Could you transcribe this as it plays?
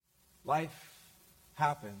Life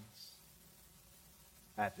happens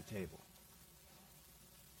at the table.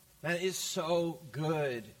 Man, it is so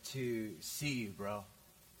good to see you, bro.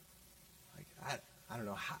 Like, I don't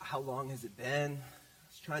know, how long has it been? I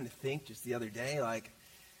was trying to think just the other day, like,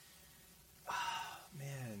 oh,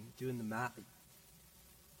 man, doing the math.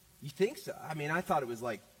 You think so? I mean, I thought it was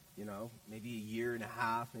like, maybe a year and a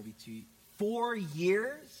half, maybe 4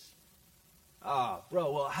 years? Oh,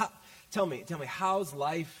 bro, well, tell me, how's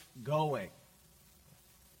life going?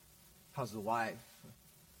 How's the wife?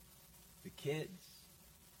 The kids?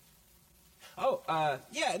 Oh,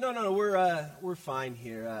 yeah, no, we're fine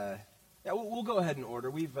here. Yeah, we'll go ahead and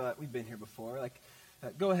order. We've been here before. Like,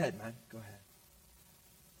 go ahead, man. Go ahead.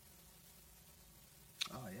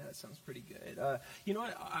 Oh, yeah, that sounds pretty good. You know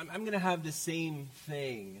what? I'm going to have the same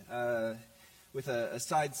thing with a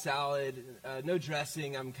side salad, no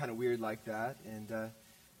dressing. I'm kind of weird like that. And,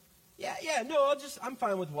 no, I'm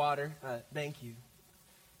fine with water. Thank you.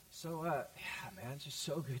 So, yeah, man, it's just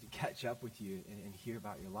so good to catch up with you and hear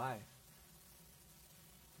about your life.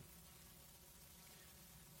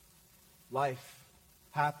 Life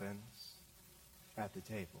happens at the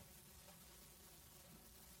table.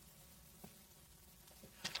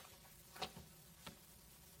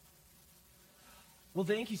 Well,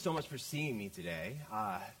 thank you so much for seeing me today.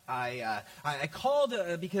 I called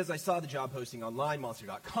because I saw the job posting online,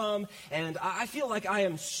 monster.com, and I feel like I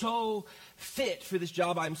am so fit for this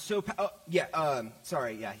job. I'm so...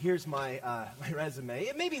 here's my resume.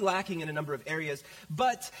 It may be lacking in a number of areas,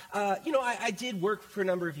 but, I did work for a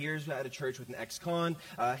number of years at a church with an ex-con.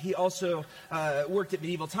 He also worked at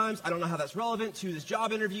Medieval Times. I don't know how that's relevant to this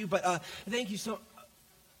job interview, but thank you so...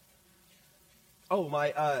 Oh,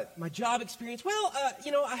 my job experience. Well,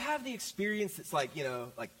 I have the experience that's like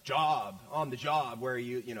job on the job where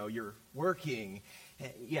you're working.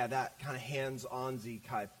 Yeah, that kind of hands-on-y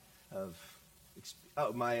type of.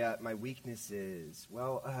 My weaknesses.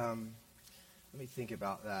 Well, let me think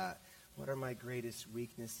about that. What are my greatest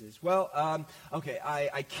weaknesses? Well, okay,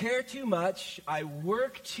 I care too much. I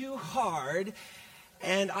work too hard,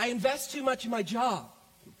 and I invest too much in my job.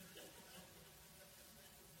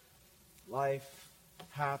 Life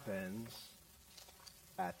happens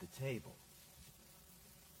at the table.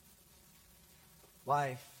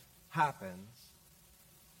 Life happens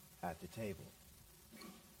at the table.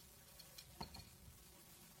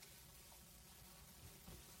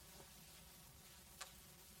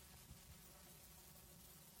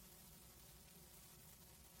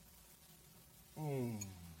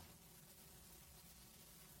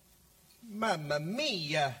 Mamma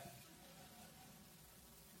mia!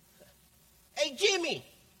 Hey, Jimmy,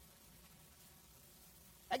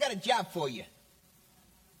 I got a job for you.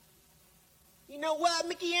 You know what,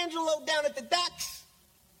 Michelangelo down at the docks?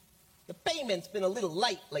 The payment's been a little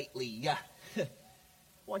light lately.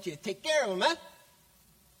 Want you to take care of him, huh?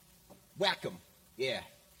 Whack him, yeah.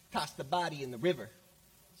 Toss the body in the river.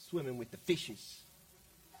 Swimming with the fishes.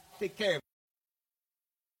 Take care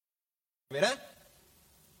of it, huh?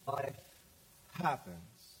 Life happens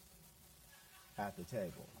at the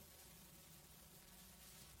table.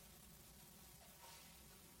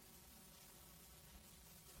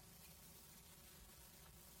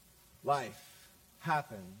 Life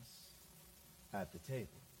happens at the table.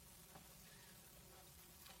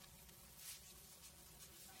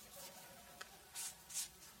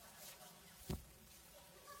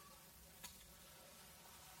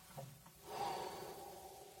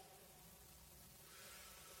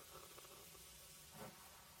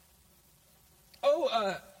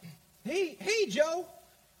 Oh, hey, Joe.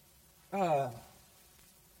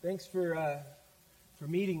 Thanks for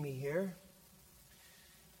meeting me here.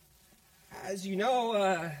 As you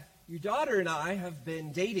know, your daughter and I have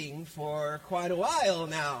been dating for quite a while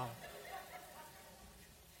now.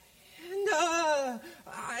 And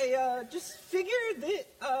I just figured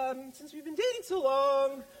that since we've been dating so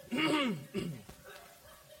long,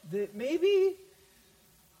 that maybe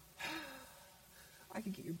I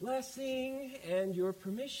could get your blessing and your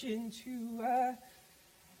permission to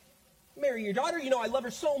marry your daughter. I love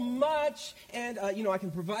her so much, and, I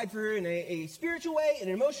can provide for her in a spiritual way, in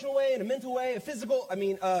an emotional way, in a mental way, a physical. I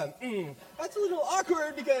mean, that's a little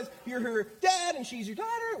awkward because you're her dad and she's your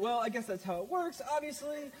daughter. Well, I guess that's how it works,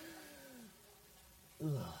 obviously. Ugh.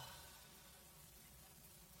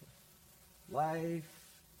 Life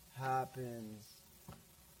happens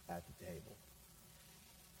at the table.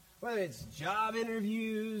 Whether it's job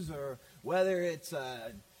interviews or whether it's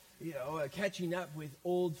catching up with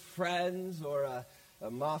old friends, or a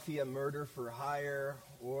mafia murder for hire,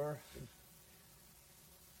 or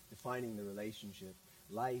defining the relationship.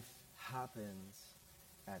 Life happens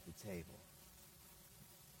at the table.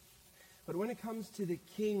 But when it comes to the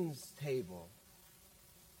king's table,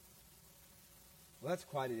 well, that's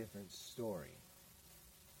quite a different story.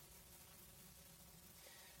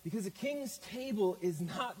 Because the king's table is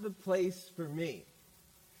not the place for me.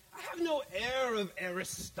 I have no air of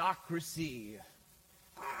aristocracy.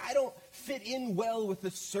 I don't fit in well with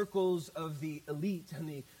the circles of the elite and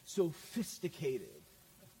the sophisticated.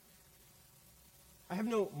 I have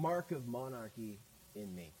no mark of monarchy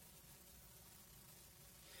in me.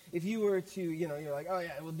 If you were to, you're like, oh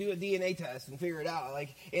yeah, we'll do a DNA test and figure it out,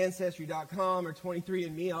 like Ancestry.com or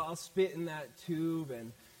 23andMe, I'll spit in that tube,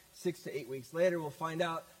 and 6 to 8 weeks later we'll find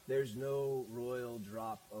out there's no royal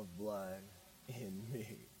drop of blood in me.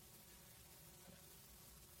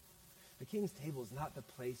 The king's table is not the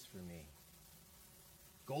place for me.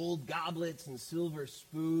 Gold goblets and silver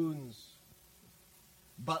spoons,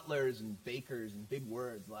 butlers and bakers and big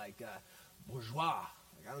words like bourgeois.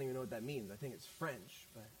 I don't even know what that means. I think it's French,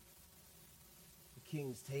 but the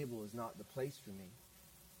king's table is not the place for me.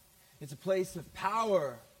 It's a place of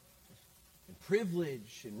power and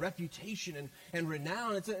privilege and reputation and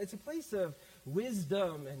renown. It's a place of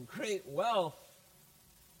wisdom and great wealth.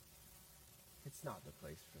 It's not the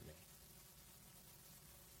place for me.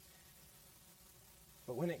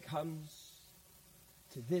 But when it comes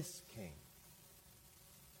to this king,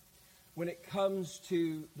 when it comes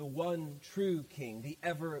to the one true king, the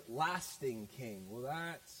everlasting king, well,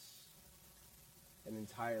 that's an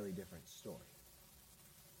entirely different story.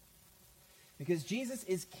 Because Jesus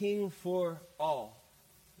is king for all.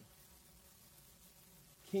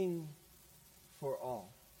 King for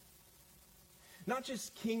all. Not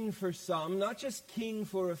just king for some, not just king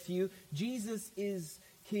for a few. Jesus is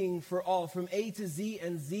king for all, from A to Z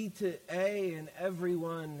and Z to A and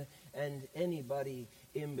everyone and anybody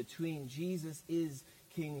in between. Jesus is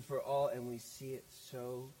king for all, and we see it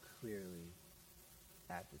so clearly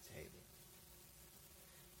at the table.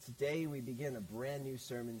 Today we begin a brand new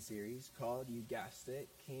sermon series called, you guessed it,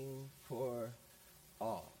 King for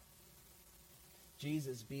All.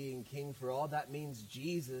 Jesus being king for all, that means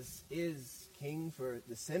Jesus is king for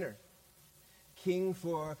the sinner. King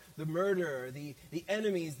for the murderer, the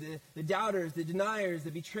enemies, the doubters, the deniers,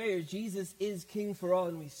 the betrayers. Jesus is king for all,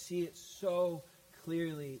 and we see it so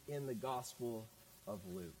clearly in the Gospel of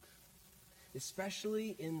Luke.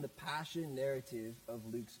 Especially in the passion narrative of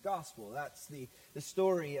Luke's Gospel. That's the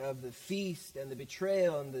story of the feast and the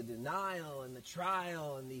betrayal and the denial and the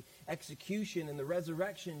trial and the execution and the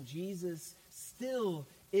resurrection. Jesus still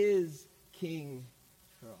is king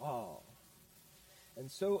for all. And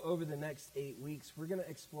so over the next 8 weeks, we're going to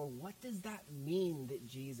explore, what does that mean that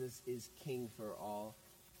Jesus is king for all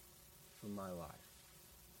for my life?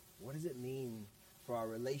 What does it mean for our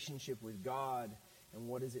relationship with God, and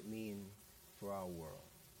what does it mean for our world?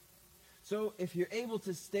 So if you're able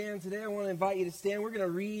to stand today, I want to invite you to stand. We're going to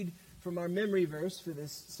read from our memory verse for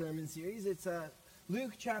this sermon series. It's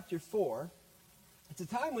Luke chapter 4. It's a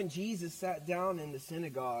time when Jesus sat down in the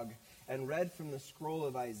synagogue and read from the scroll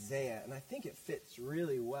of Isaiah. And I think it fits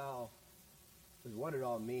really well with what it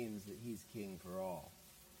all means that he's king for all.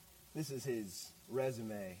 This is his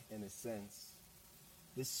resume, in a sense.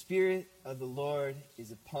 The Spirit of the Lord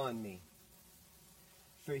is upon me,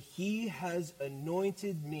 for he has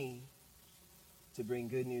anointed me to bring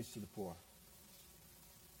good news to the poor.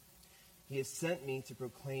 He has sent me to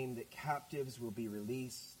proclaim that captives will be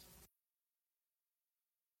released,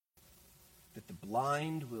 that the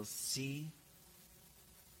blind will see,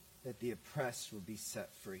 that the oppressed will be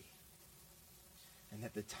set free, and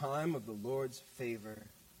that the time of the Lord's favor,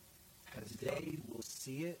 as they will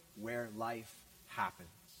see it where life happens,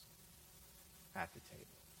 at the table.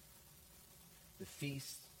 The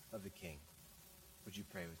feast of the King. Would you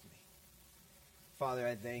pray with me? Father,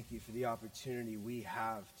 I thank you for the opportunity we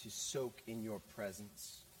have to soak in your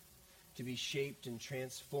presence, to be shaped and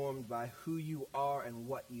transformed by who you are and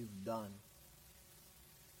what you've done.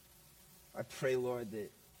 I pray, Lord, that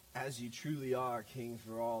as you truly are king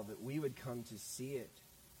for all, that we would come to see it,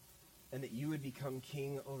 and that you would become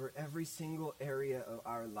king over every single area of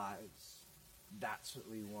our lives. That's what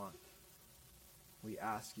we want. We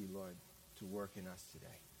ask you, Lord, to work in us today.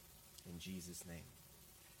 In Jesus' name,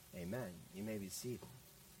 amen. You may be seated.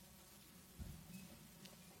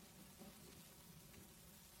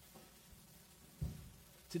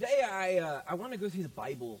 Today, I want to go through the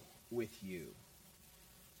Bible with you.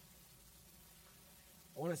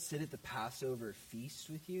 I want to sit at the Passover feast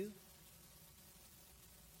with you.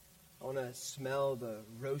 I want to smell the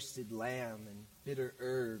roasted lamb and bitter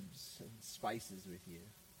herbs and spices with you.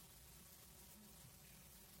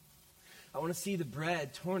 I want to see the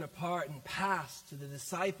bread torn apart and passed to the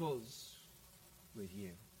disciples with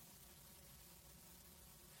you.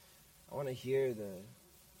 I want to hear the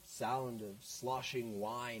sound of sloshing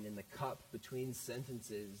wine in the cup between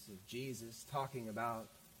sentences of Jesus talking about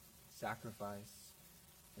sacrifice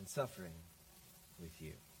and suffering with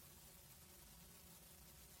you.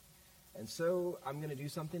 And so I'm going to do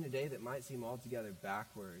something today that might seem altogether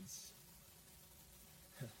backwards.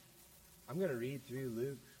 I'm going to read through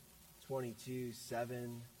Luke 22,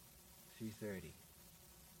 7 through 30.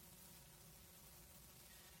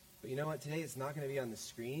 But you know what? Today it's not going to be on the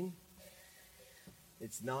screen.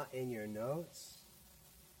 It's not in your notes.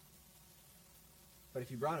 But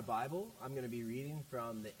if you brought a Bible, I'm going to be reading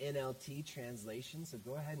from the NLT translation, so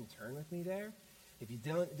go ahead and turn with me there. If you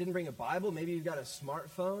didn't bring a Bible, maybe you've got a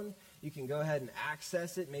smartphone, you can go ahead and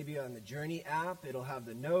access it. Maybe on the Journey app, it'll have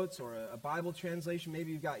the notes or a Bible translation.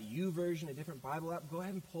 Maybe you've got YouVersion, a different Bible app. Go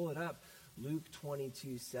ahead and pull it up, Luke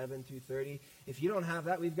 22, 7 through 30. If you don't have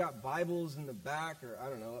that, we've got Bibles in the back or, I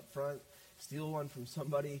don't know, up front. Steal one from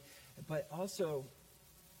somebody. But also,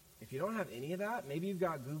 if you don't have any of that, maybe you've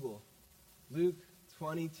got Google. Luke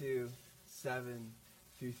 22, 7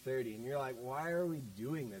 through 30. And you're like, why are we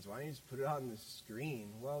doing this? Why don't you just put it on the screen?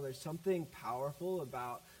 Well, there's something powerful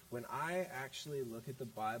about when I actually look at the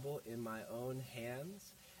Bible in my own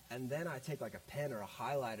hands, and then I take like a pen or a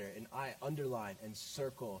highlighter, and I underline and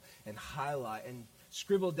circle and highlight and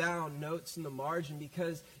scribble down notes in the margin,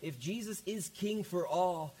 because if Jesus is king for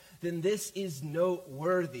all, then this is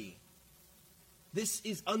noteworthy. This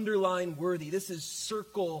is underline worthy. This is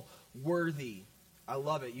circle worthy. I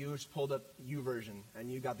love it. You just pulled up YouVersion and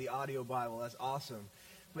you got the audio Bible. That's awesome.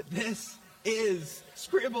 But this is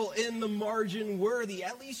scribble in the margin worthy.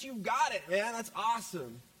 At least you got it, man. That's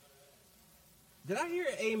awesome. Did I hear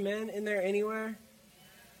amen in there anywhere?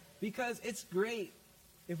 Because it's great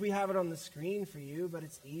if we have it on the screen for you, but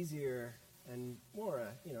it's easier and more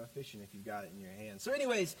efficient if you've got it in your hands. So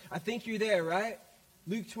anyways, I think you're there, right?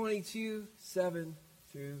 Luke 22, 7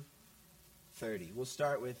 through 30. We'll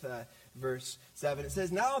start with verse 7. It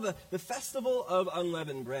says, "Now the festival of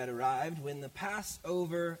unleavened bread arrived when the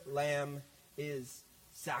Passover lamb is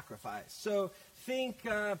sacrificed." So think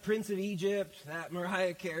Prince of Egypt, that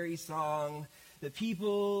Mariah Carey song. The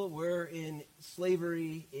people were in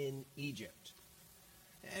slavery in Egypt.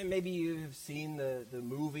 And maybe you've seen the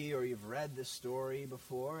movie or you've read the story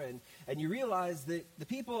before, and you realize that the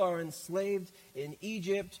people are enslaved in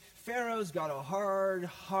Egypt. Pharaoh's got a hard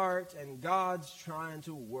heart, and God's trying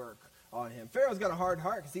to work on him. Pharaoh's got a hard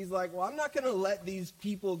heart because he's like, well, I'm not going to let these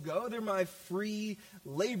people go. They're my free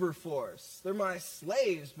labor force. They're my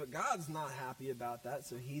slaves, but God's not happy about that,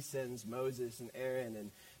 so he sends Moses and Aaron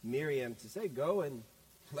and Miriam to say, go and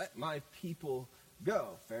let my people go.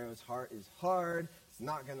 Pharaoh's heart is hard. He's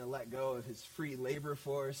not going to let go of his free labor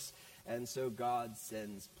force, and so God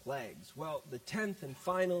sends plagues. Well, the 10th and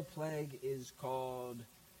final plague is called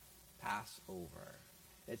Passover.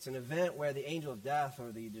 It's an event where the angel of death,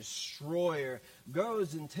 or the destroyer,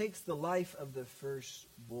 goes and takes the life of the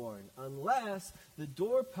firstborn, unless the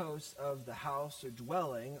doorposts of the house or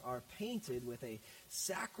dwelling are painted with a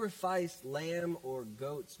sacrificed lamb or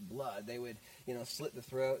goat's blood. They would, slit the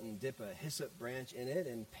throat and dip a hyssop branch in it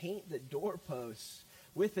and paint the doorposts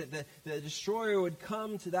with it. The destroyer would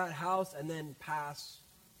come to that house and then pass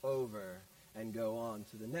over and go on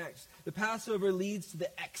to the next. The Passover leads to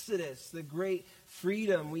the Exodus, the great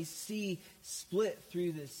freedom. We see split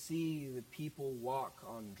through the sea, the people walk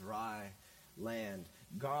on dry land.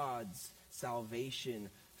 God's salvation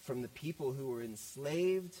from the people who were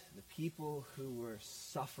enslaved, the people who were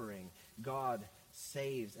suffering. God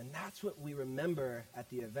saves. And that's what we remember at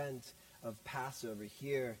the event of Passover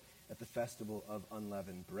here at the Festival of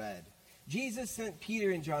Unleavened Bread. Jesus sent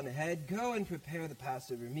Peter and John ahead, go and prepare the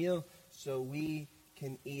Passover meal so we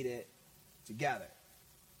can eat it together.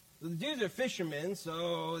 The dudes are fishermen,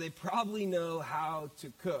 so they probably know how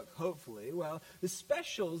to cook, hopefully. Well, the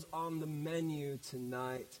specials on the menu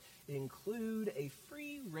tonight include a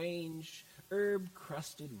free-range,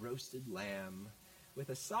 herb-crusted roasted lamb with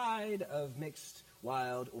a side of mixed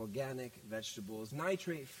wild organic vegetables,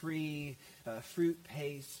 nitrate-free fruit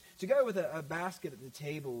paste, to go with a basket at the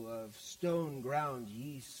table of stone-ground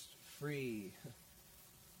yeast-free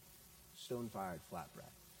stone-fired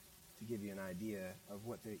flatbread, to give you an idea of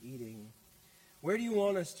what they're eating. "Where do you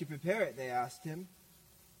want us to prepare it?" they asked him.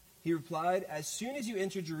 He replied, "As soon as you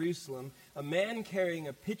enter Jerusalem, a man carrying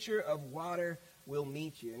a pitcher of water will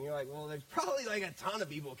meet you." And you're like, well, there's probably like a ton of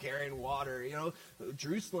people carrying water.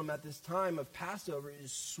 Jerusalem at this time of Passover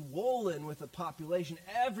is swollen with a population.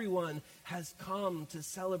 Everyone has come to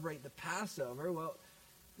celebrate the Passover. Well,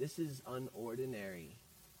 This is unordinary.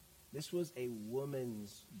 This was a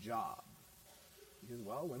woman's job. Because,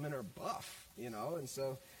 well, women are buff, and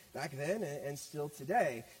so back then and still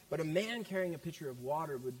today. But a man carrying a pitcher of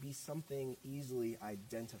water would be something easily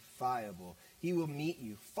identifiable. He will meet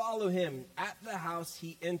you. Follow him. At the house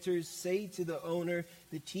he enters, say to the owner,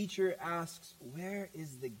 the teacher asks, where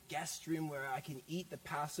is the guest room where I can eat the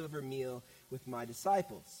Passover meal with my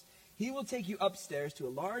disciples? He will take you upstairs to a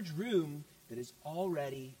large room that is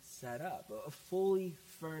already set up, a fully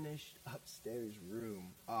furnished upstairs room.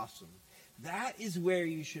 Awesome. That is where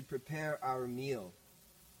you should prepare our meal.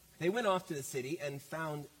 They went off to the city and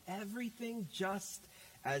found everything just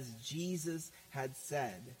as Jesus had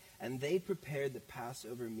said, and they prepared the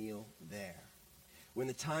Passover meal there. When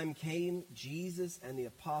the time came, Jesus and the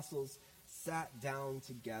apostles sat down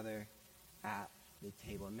together at the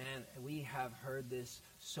table. Man, we have heard this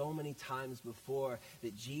so many times before,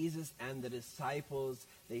 that Jesus and the disciples,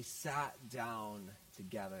 they sat down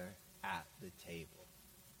together at the table.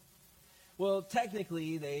 Well,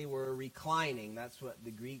 technically, they were reclining. That's what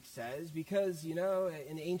the Greek says, because, in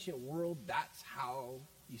the ancient world, that's how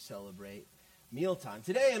you celebrate mealtime.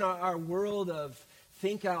 Today, in our world of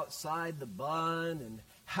think outside the bun and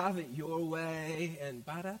have it your way and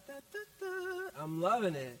ba-da-da-da-da, I'm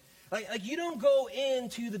loving it. Like you don't go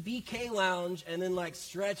into the BK lounge and then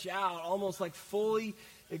stretch out almost fully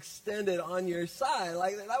extended on your side.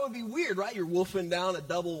 That would be weird, right? You're wolfing down a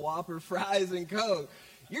double Whopper, fries, and Coke.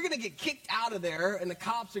 You're going to get kicked out of there, and the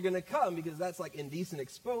cops are going to come because that's indecent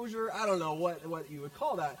exposure. I don't know what you would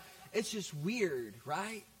call that. It's just weird,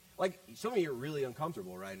 right? Some of you are really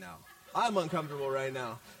uncomfortable right now. I'm uncomfortable right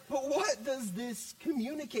now. But what does this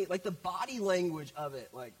communicate? The body language of it.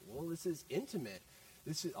 Well, this is intimate.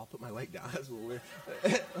 I'll put my leg down. That's a little weird.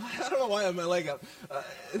 I don't know why I have my leg up.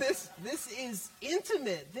 This is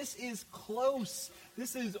intimate. This is close.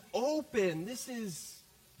 This is open. This is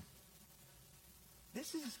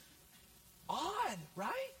odd,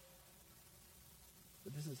 right?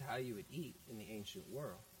 But this is how you would eat in the ancient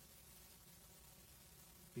world.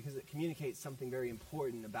 Because it communicates something very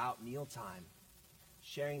important about mealtime.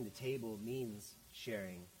 Sharing the table means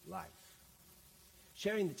sharing life.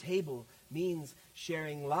 Sharing the table means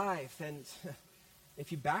sharing life. And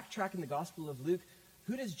if you backtrack in the Gospel of Luke,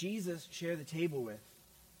 who does Jesus share the table with?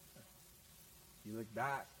 If you look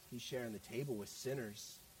back, he's sharing the table with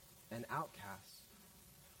sinners and outcasts.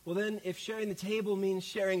 Well then, if sharing the table means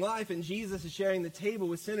sharing life, and Jesus is sharing the table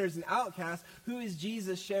with sinners and outcasts, who is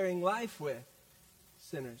Jesus sharing life with?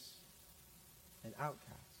 Sinners and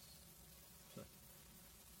outcasts.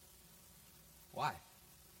 Why?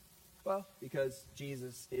 Well, because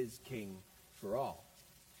Jesus is king for all.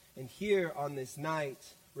 And here on this night,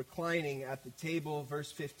 reclining at the table,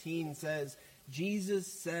 verse 15 says, Jesus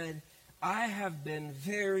said, I have been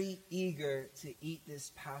very eager to eat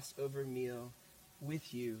this Passover meal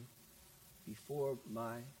with you before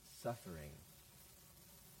my suffering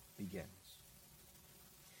begins.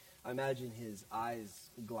 I imagine his eyes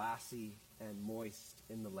glassy and moist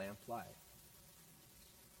in the lamplight.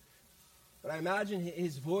 But I imagine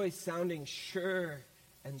his voice sounding sure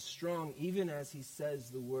and strong even as he says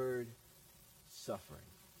the word suffering.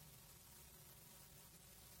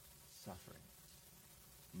 Suffering.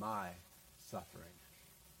 My suffering.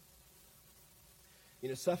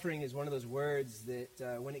 Suffering is one of those words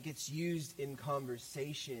that when it gets used in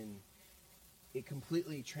conversation, it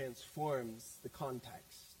completely transforms the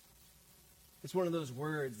context. It's one of those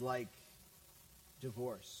words like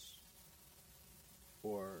divorce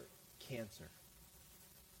or cancer.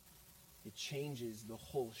 It changes the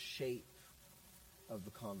whole shape of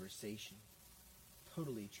the conversation,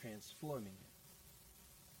 totally transforming it.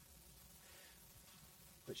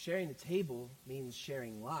 But sharing the table means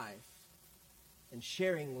sharing life. And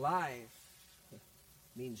sharing life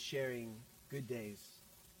means sharing good days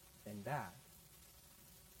and bad.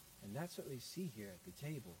 And that's what we see here at the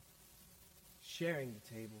table. Sharing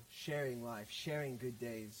the table, sharing life, sharing good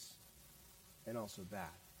days, and also bad.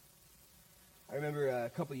 I remember a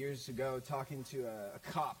couple years ago talking to a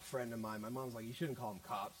cop friend of mine. My mom's like, you shouldn't call them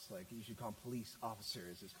cops. You should call them police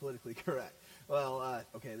officers. It's politically correct. Well,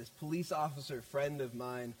 this police officer friend of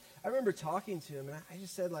mine, I remember talking to him, and I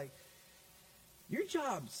just said, your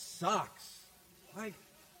job sucks. I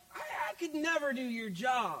could never do your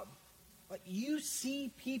job. You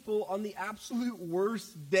see people on the absolute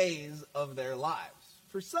worst days of their lives.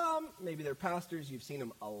 For some, maybe they're pastors, you've seen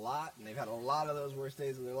them a lot, and they've had a lot of those worst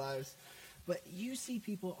days of their lives. But you see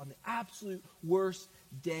people on the absolute worst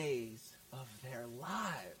days of their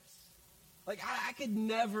lives. I could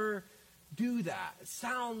never do that. It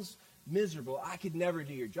sounds miserable. I could never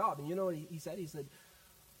do your job. And you know what he said? He said,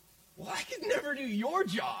 well, I could never do your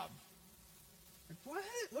job. Like, what?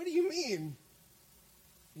 What do you mean?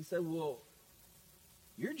 He said, well,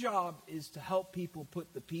 your job is to help people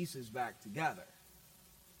put the pieces back together.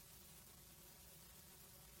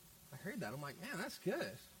 I heard that. I'm like, man, that's good.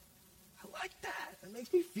 I like that. It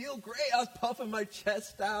makes me feel great. I was puffing my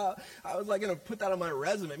chest out. I was like going to put that on my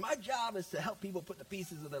resume. My job is to help people put the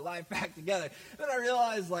pieces of their life back together. Then I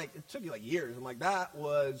realized, like, it took me like years. I'm like, that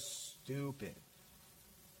was stupid.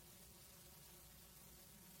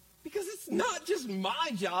 Because it's not just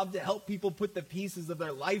my job to help people put the pieces of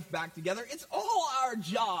their life back together. It's all our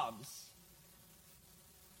jobs.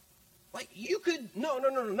 Like, you could, no,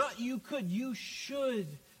 not you could, you should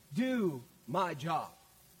do my job.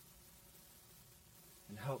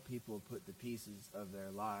 And help people put the pieces of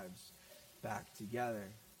their lives back together.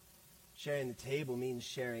 Sharing the table means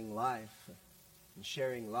sharing life. And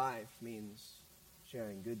sharing life means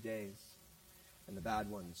sharing good days and the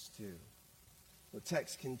bad ones too. The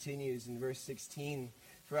text continues in verse 16.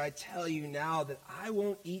 For I tell you now that I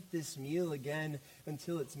won't eat this meal again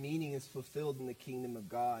until its meaning is fulfilled in the kingdom of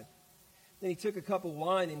God. Then he took a cup of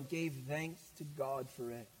wine and gave thanks to God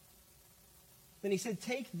for it. Then he said,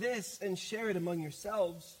 take this and share it among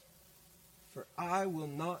yourselves, for I will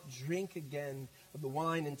not drink again of the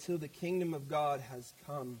wine until the kingdom of God has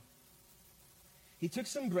come. He took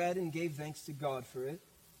some bread and gave thanks to God for it.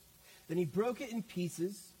 Then he broke it in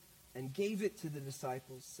pieces and gave it to the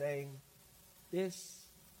disciples, saying, this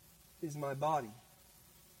is my body,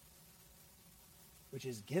 which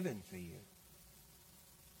is given for you.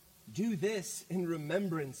 Do this in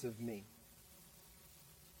remembrance of me.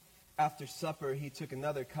 After supper, he took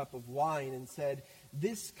another cup of wine and said,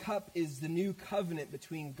 this cup is the new covenant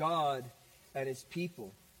between God and his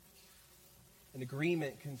people, an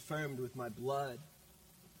agreement confirmed with my blood,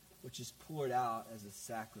 which is poured out as a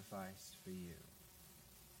sacrifice for you.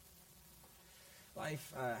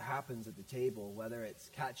 Life happens at the table, whether it's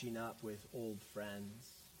catching up with old friends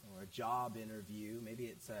or a job interview. Maybe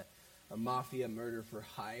it's a mafia murder for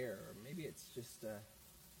hire, or maybe it's just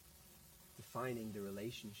defining the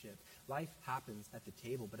relationship. Life happens at the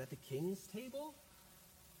table, but at the King's table,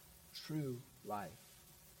 true life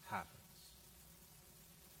happens.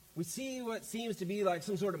 We see what seems to be like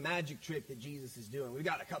some sort of magic trick that Jesus is doing. We've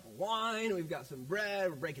got a cup of wine, we've got some bread,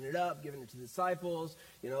 we're breaking it up, giving it to the disciples.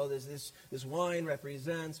 You know, there's this wine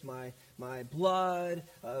represents my blood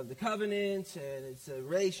of the covenant, and it's a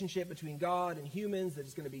relationship between God and humans that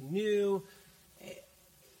is going to be new.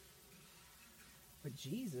 But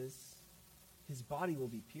Jesus, his body will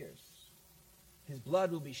be pierced. His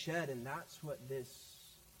blood will be shed, and that's what this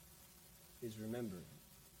is remembering.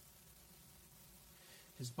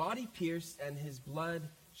 His body pierced and his blood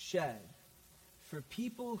shed for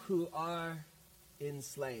people who are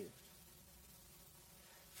enslaved,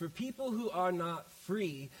 for people who are not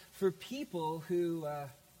free, for people who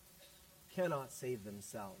cannot save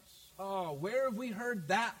themselves. Oh, where have we heard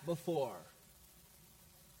that before?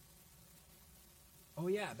 Oh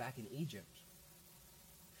yeah, back in Egypt.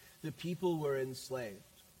 The people were enslaved.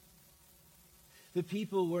 The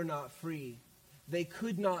people were not free. They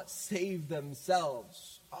could not save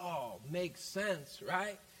themselves. Oh, makes sense,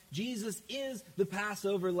 right? Jesus is the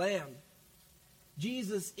Passover lamb.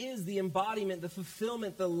 Jesus is the embodiment, the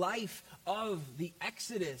fulfillment, the life of the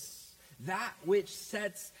Exodus, that which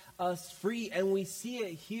sets us free. And we see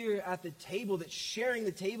it here at the table, that sharing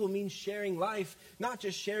the table means sharing life, not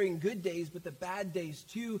just sharing good days, but the bad days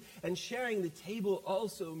too. And sharing the table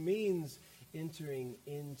also means entering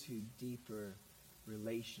into deeper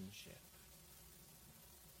relationship.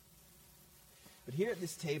 But here at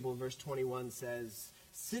this table, verse 21 says,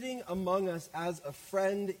 sitting among us as a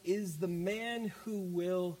friend is the man who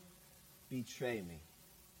will betray me.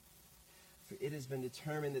 For it has been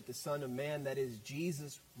determined that the Son of Man, that is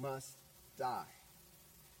Jesus, must die.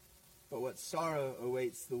 But what sorrow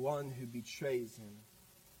awaits the one who betrays him.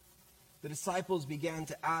 The disciples began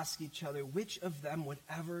to ask each other, which of them would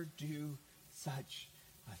ever do such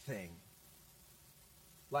a thing?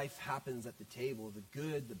 Life happens at the table, the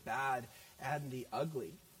good, the bad, and the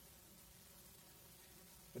ugly.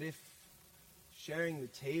 But if sharing the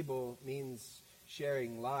table means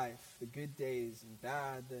sharing life, the good days and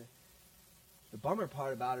bad, the bummer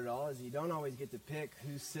part about it all is you don't always get to pick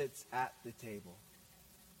who sits at the table.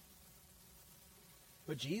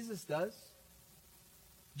 But Jesus does.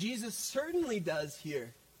 Jesus certainly does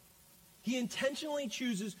here. He intentionally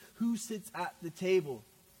chooses who sits at the table.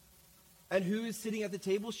 And who is sitting at the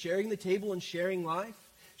table, sharing the table and sharing life,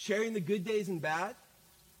 sharing the good days and bad?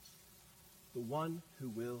 The one who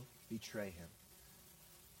will betray him.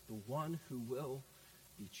 The one who will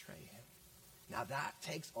betray him. Now that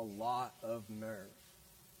takes a lot of nerve.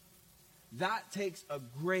 That takes a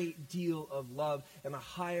great deal of love and a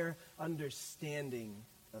higher understanding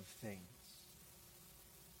of things.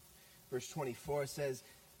 Verse 24 says,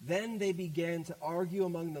 then they began to argue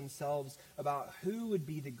among themselves about who would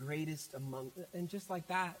be the greatest among them. And just like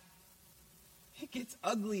that, it gets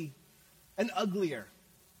ugly and uglier.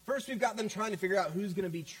 First, we've got them trying to figure out who's going to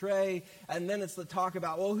betray, and then it's the talk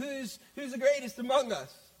about, well, who's the greatest among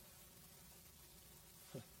us?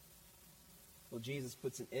 Well, Jesus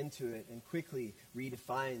puts an end to it and quickly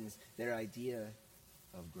redefines their idea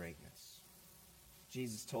of greatness.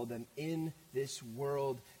 Jesus told them, in this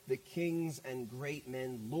world, the kings and great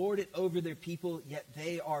men lord it over their people, yet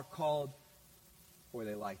they are called, or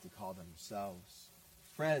they like to call themselves,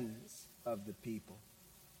 friends of the people.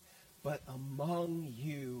 But among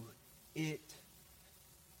you, it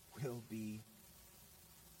will be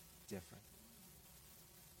different.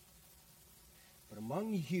 But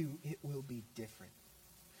among you, it will be different.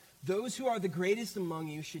 Those who are the greatest among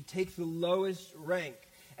you should take the lowest rank,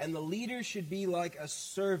 and the leader should be like a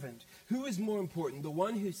servant. Who is more important, the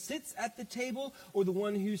one who sits at the table or the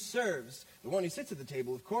one who serves? The one who sits at the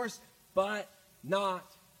table, of course, but not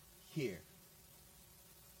here.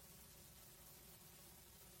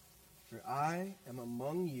 For I am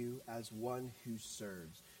among you as one who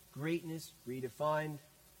serves. Greatness redefined,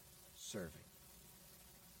 serving.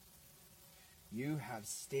 You have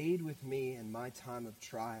stayed with me in my time of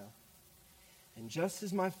trial. And just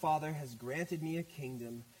as my Father has granted me a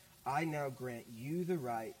kingdom, I now grant you the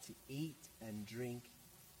right to eat and drink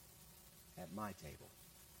at my table,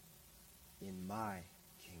 in my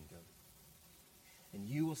kingdom. And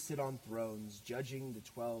you will sit on thrones, judging the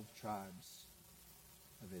 12 tribes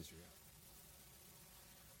of Israel.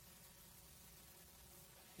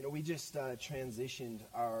 You know, we just transitioned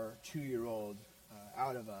our 2-year-old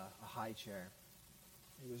out of a high chair.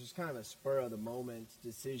 It was just kind of a spur-of-the-moment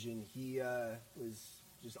decision. He was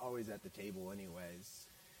just always at the table anyways.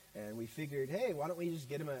 And we figured, hey, why don't we just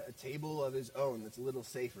get him a table of his own that's a little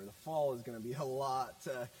safer? The fall is going to be a lot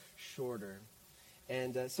shorter.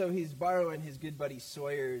 And so he's borrowing his good buddy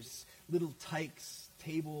Sawyer's little Tykes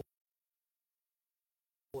table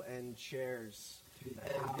and chairs.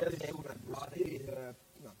 And the other day when I brought it,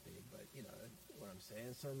 not big, but you know what I'm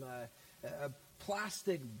saying, some a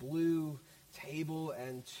plastic blue table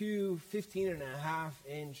and 2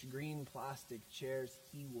 15.5-inch green plastic chairs,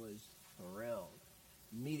 he was thrilled.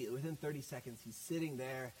 Immediately, within 30 seconds, he's sitting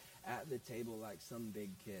there at the table like some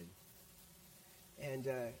big kid. And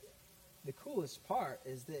the coolest part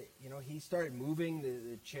is that, you know, he started moving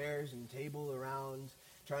the chairs and table around,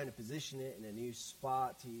 trying to position it in a new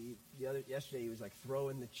spot. Yesterday he was like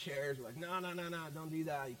throwing the chairs. We're like, no, don't do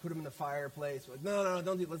that. He put them in the fireplace. We're like, no,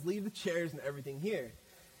 don't do it. Let's leave the chairs and everything here.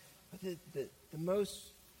 But the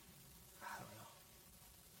most, I don't know,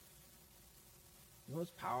 the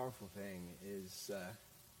most powerful thing is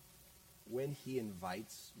when he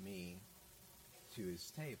invites me to his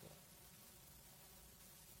table.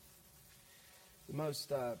 The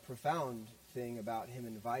most profound thing about him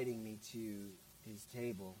inviting me to his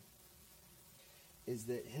table is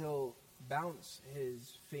that he'll bounce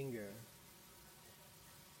his finger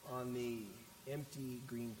on the empty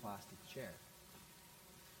green plastic chair.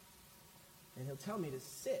 And he'll tell me to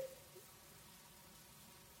sit.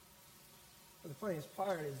 But the funniest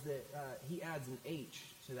part is that he adds an H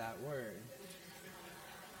to that word.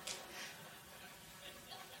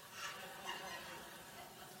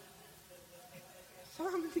 So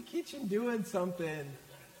I'm in the kitchen doing something,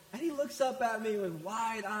 and he looks up at me with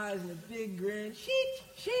wide eyes and a big grin. Sheet.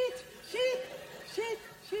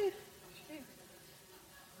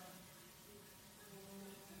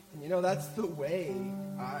 And you know, that's the way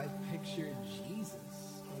I pictured Jesus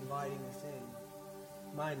inviting us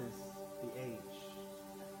in, minus the H.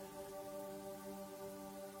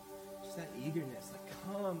 Just that eagerness, like,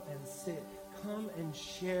 come and sit, come and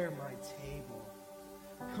share my table.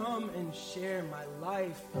 Come and share my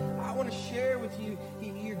life. I want to share with you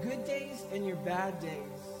your good days and your bad days.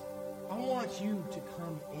 I want you to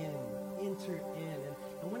come in, enter in.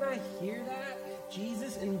 And when I hear that,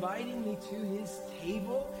 Jesus inviting me to his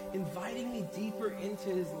table, inviting me deeper into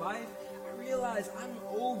his life, I realize I'm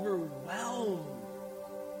overwhelmed.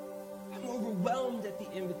 I'm overwhelmed at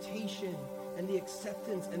the invitation and the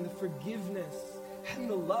acceptance and the forgiveness and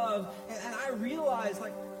the love. And I realize,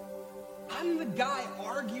 like, I'm the guy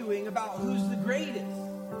arguing about who's the greatest.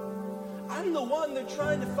 I'm the one they're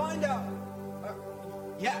trying to find out.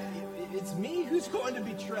 It's me who's going to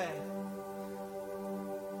betray.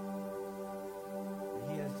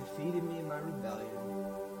 He has defeated me in my rebellion.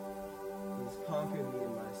 He has conquered me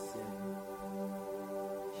in my sin.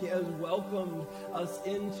 He has welcomed us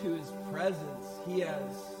into his presence. He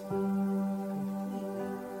has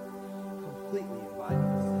completely invited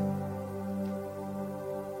us in.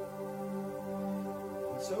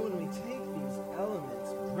 And so when we take these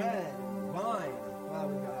elements, bread and wine, wow,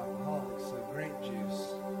 we've got alcoholics, so grape juice.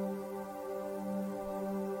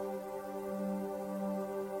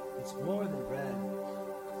 It's more than bread,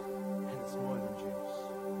 and it's more than juice.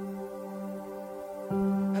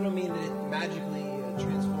 I don't mean that it magically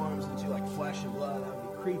transforms into like flesh and blood. That would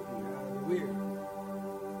be creepy, or that would be weird.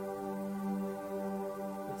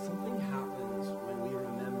 But something happens when we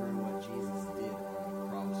remember what Jesus did on the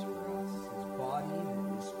cross for us. His body that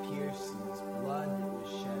was pierced and his blood that was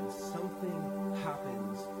shed. Something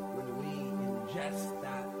happens when we ingest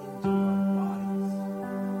that into our bodies.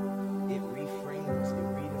 It reframes, it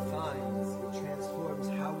redefines, it transforms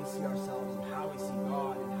how we see ourselves and how we see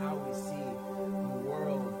God and how we see the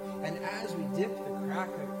world. And as we dip the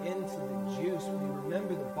cracker into the juice, we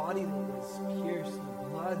remember the body that was pierced, the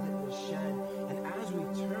blood that was shed. And as we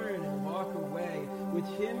turn and walk away with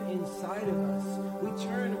him inside of us, we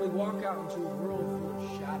turn and we walk out into a world full of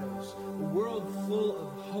shadows, a world full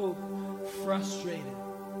of hope, frustrated,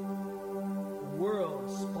 a world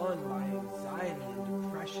spun by anxiety and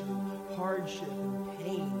depression, hardship and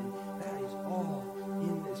pain. And that is all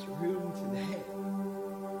in this room today.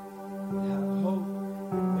 We have hope.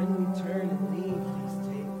 And when we turn and leave these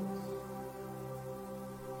tables,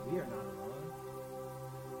 we are not alone.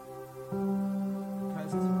 The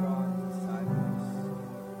presence of God is inside of us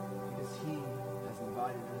because he has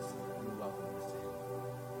invited us and welcomed us in.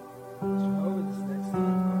 So over this next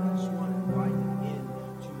time, I just want to invite you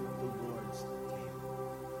into the Lord's table.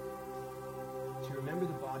 To remember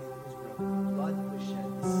the body that was broken, the blood that was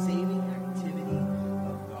shed, the saving activity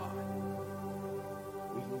of God.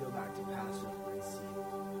 We can go back to Passover and see it.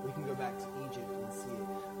 We can go back to Egypt and see it.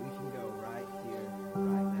 We can go right here,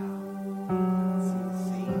 right now, and see the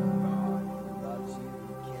same God who loves you,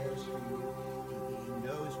 who cares for you. He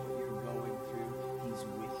knows what you're going through. He's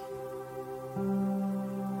with you.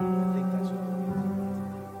 I think that's what we're going to do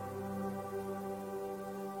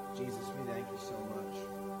today. Jesus, we thank you so much.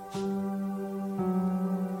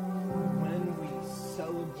 When we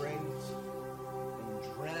celebrate and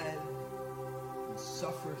dread and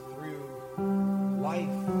suffer through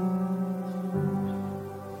life,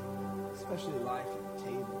 especially life at the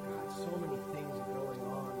table, God. So many things are going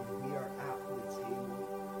on when we are at the table.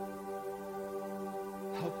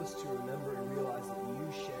 Help us to remember and realize that you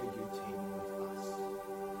shared your table with us.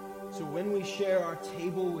 So when we share our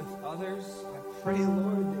table with others, I pray,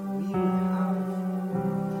 Lord, that we would have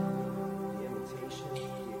the invitation,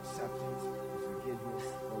 the acceptance, the forgiveness,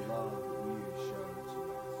 the love that you showed to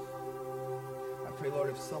us. I pray, Lord,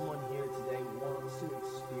 if someone here today wants to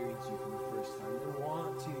experience you for the first time, they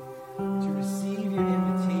want to receive your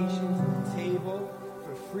invitation to the table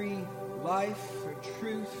for free life, for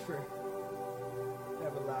truth, for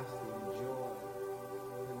everlasting joy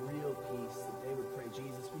and real peace, that they would pray,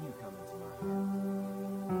 Jesus, will you come into my heart?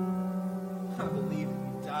 I believe that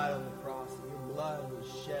you died on the cross, that your blood was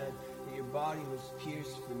shed, that your body was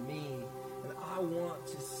pierced for me. And I want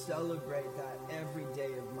to celebrate that every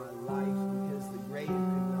day of my life because the grave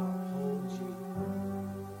could not hold you.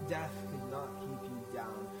 Death could not keep you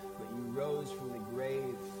down, but you rose from the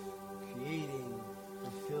grave, creating,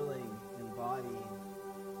 fulfilling, embodying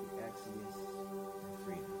the Exodus and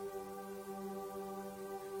freedom.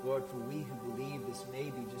 Lord, for we who believe this may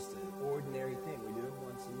be just an ordinary thing. We do it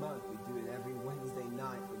once a month. We do it every Wednesday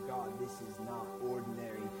night. But God, this is not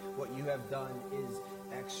ordinary. What you have done is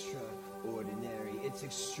extraordinary. It's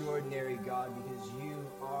extraordinary, God, because you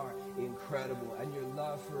are incredible. And your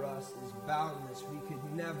love for us is boundless. We could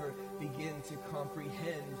never begin to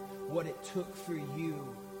comprehend what it took for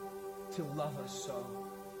you to love us so.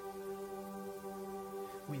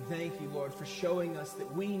 We thank you, Lord, for showing us that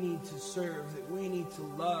we need to serve, that we need to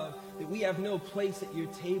love, that we have no place at your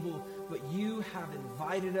table, but you have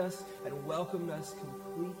invited us and welcomed us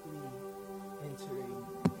completely entering